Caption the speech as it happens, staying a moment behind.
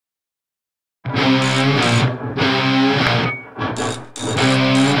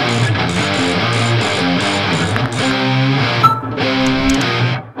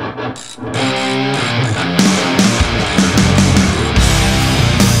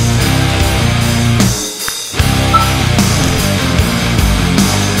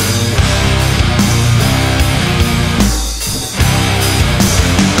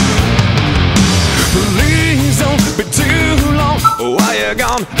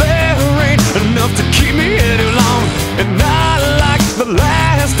Gone. There ain't enough to keep me here too long. And not like the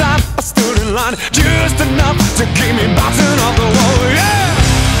last time I stood in line, just enough to keep me bouncing off the wall, yeah!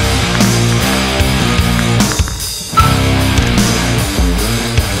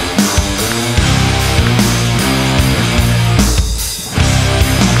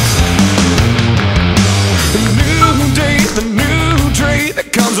 The new day, the new tray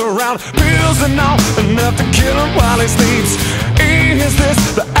that comes around, pills and all, enough to kill him while he sleeps. Is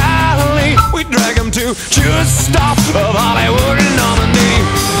this the alley we drag him to? Just stop of Hollywood nominee.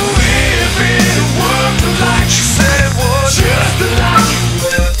 If it worked like she said it would, just like you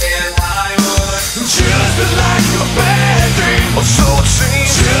live in Hollywood, just like a bad dream, or so it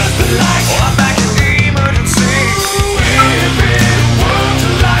seems. Just like I'm back in the emergency. If it worked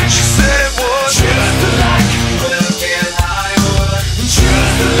like she said it would, just like you live in Hollywood,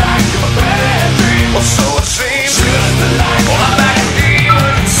 just like a bad dream, or so it seems. Just like I'm back.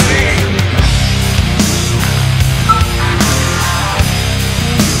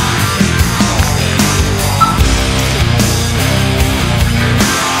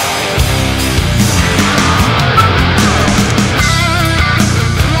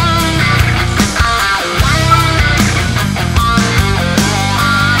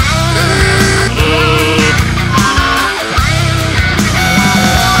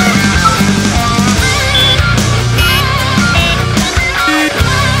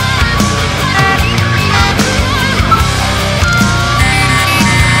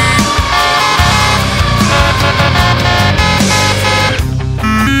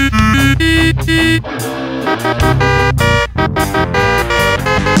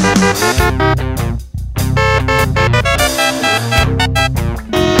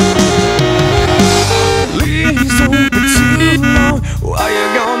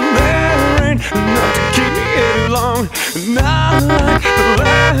 Not like the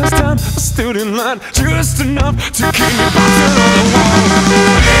last time I stood in line, just enough to keep me bouncing on the wall.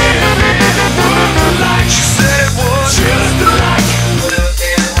 If it worked like she said it would, just